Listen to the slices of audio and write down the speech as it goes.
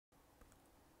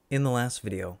In the last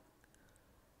video,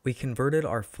 we converted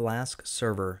our Flask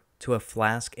server to a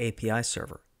Flask API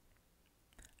server.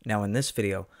 Now in this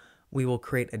video, we will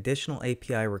create additional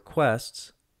API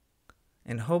requests,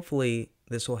 and hopefully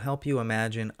this will help you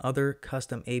imagine other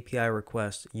custom API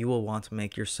requests you will want to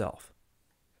make yourself.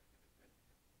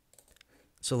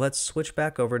 So let's switch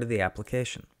back over to the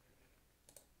application.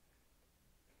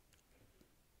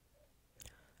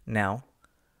 Now,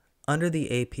 under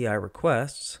the API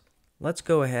requests, let's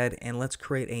go ahead and let's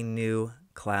create a new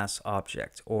class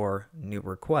object or new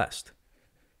request.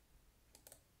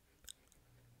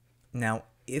 Now,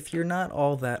 if you're not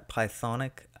all that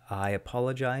Pythonic, I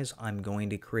apologize. I'm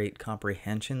going to create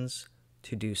comprehensions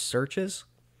to do searches.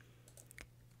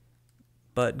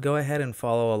 But go ahead and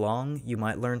follow along. You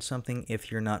might learn something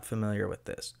if you're not familiar with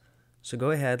this. So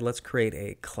go ahead, let's create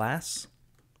a class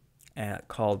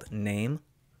called name.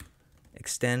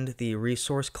 Extend the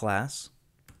resource class,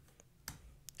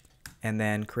 and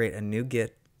then create a new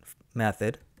get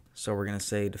method. So we're going to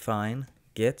say define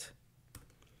get,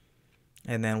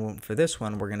 and then for this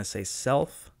one we're going to say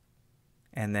self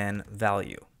and then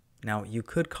value. Now you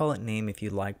could call it name if you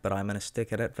like, but I'm going to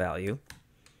stick it at value.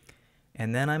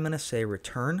 And then I'm going to say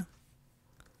return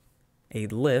a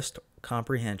list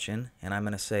comprehension, and I'm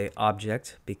going to say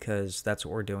object because that's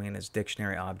what we're doing is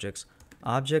dictionary objects.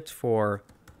 Object for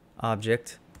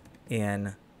object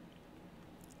in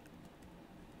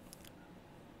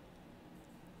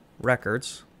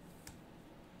records,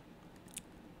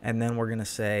 and then we're going to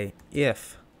say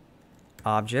if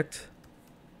object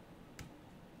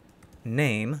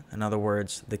name, in other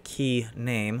words the key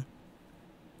name,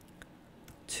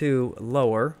 to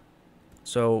lower,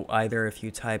 so either if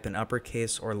you type in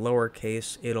uppercase or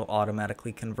lowercase it'll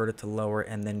automatically convert it to lower,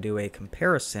 and then do a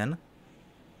comparison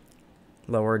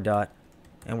lower dot,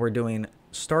 and we're doing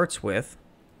starts with,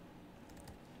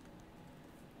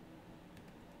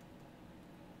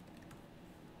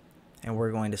 and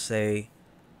we're going to say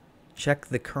check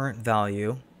the current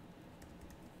value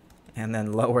and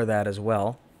then lower that as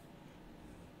well,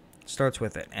 starts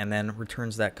with it, and then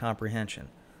returns that comprehension.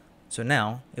 So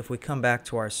now if we come back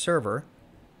to our server,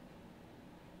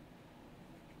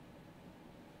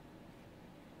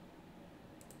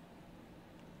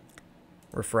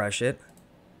 refresh it.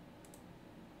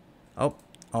 Oh,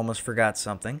 almost forgot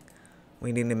something.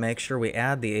 We need to make sure we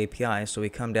add the API, so we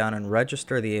come down and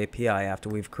register the API after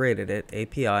we've created it.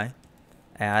 API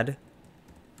add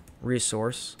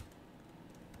resource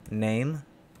name,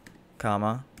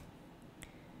 comma,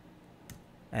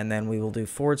 and then we will do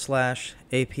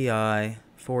 /API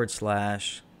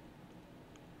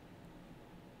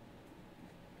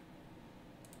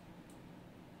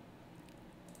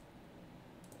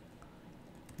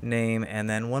 / name, and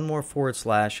then one more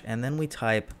 /, and then we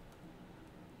type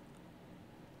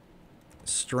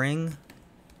string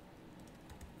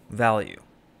value.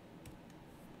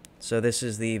 So this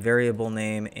is the variable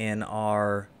name in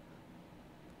our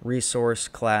resource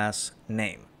class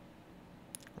name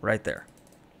right there.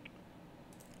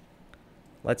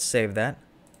 Let's save that,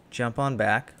 jump on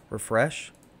back,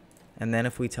 refresh, and then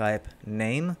if we type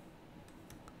name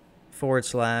 /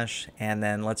 and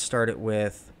then let's start it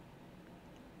with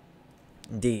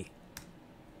D,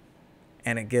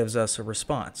 and it gives us a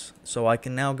response. So I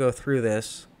can now go through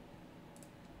this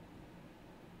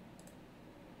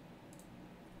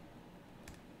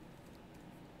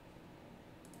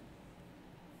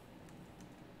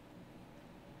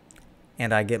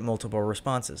and I get multiple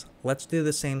responses. Let's do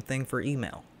the same thing for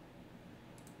email.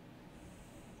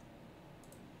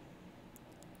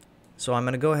 So I'm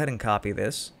going to go ahead and copy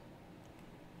this.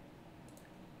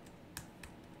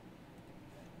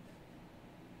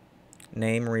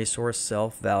 Name, resource,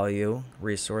 self, value,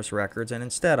 resource, records, and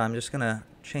instead I'm just going to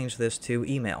change this to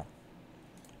email.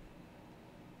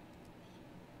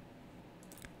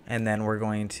 And then we're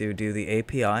going to do the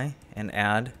API and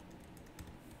add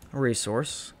a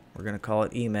resource. We're going to call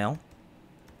it email.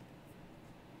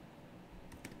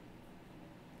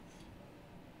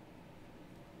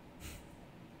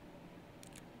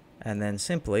 And then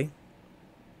simply,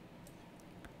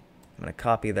 I'm going to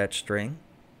copy that string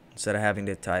instead of having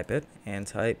to type it, and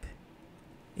type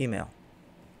email.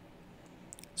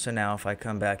 So now if I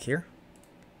come back here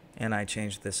and I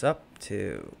change this up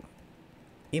to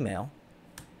email,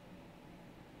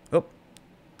 oh,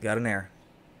 got an error.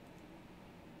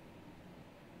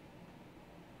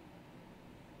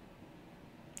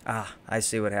 Ah, I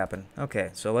see what happened.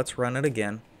 Okay, so let's run it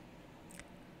again.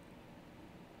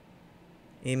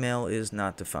 Email is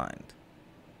not defined.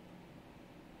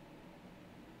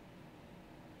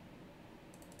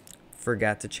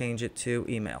 Forgot to change it to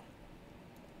email.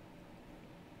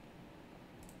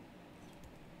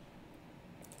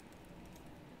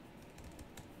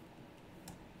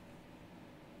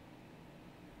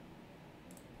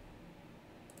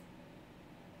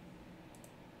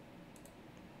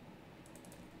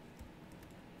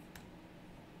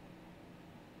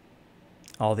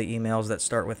 all the emails that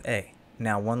start with A.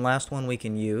 Now, one last one we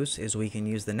can use is we can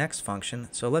use the next function.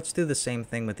 So let's do the same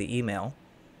thing with the email.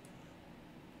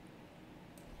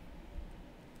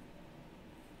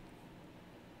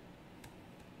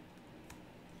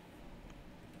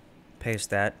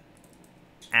 Paste that.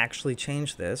 Actually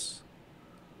change this.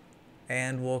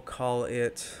 And we'll call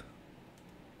it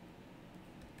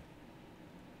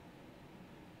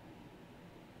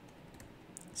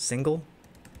single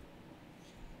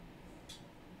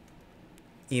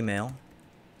email.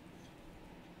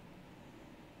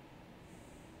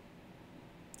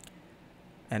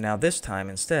 And now this time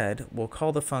instead, we'll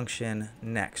call the function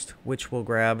next, which will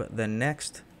grab the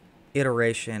next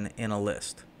iteration in a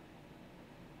list.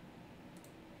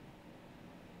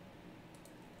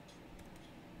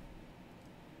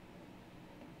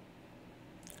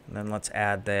 And then let's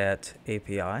add that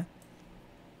API.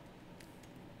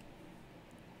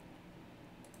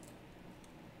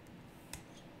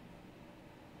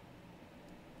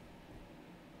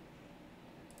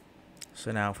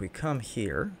 So now if we come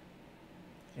here,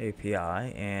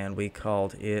 API, and we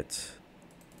called it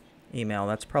email,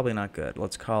 that's probably not good.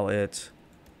 Let's call it,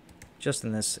 just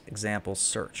in this example,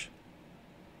 search.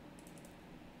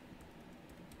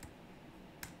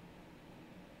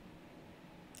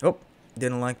 Oh,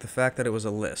 didn't like the fact that it was a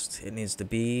list. It needs to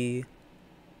be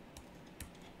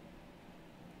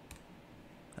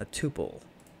a tuple.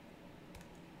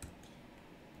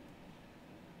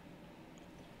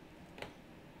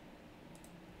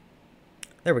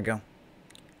 There we go.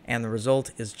 And the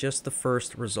result is just the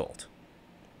first result.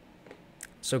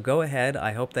 So go ahead,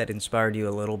 I hope that inspired you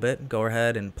a little bit. Go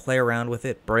ahead and play around with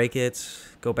it, break it,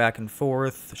 go back and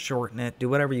forth, shorten it, do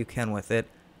whatever you can with it.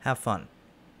 Have fun.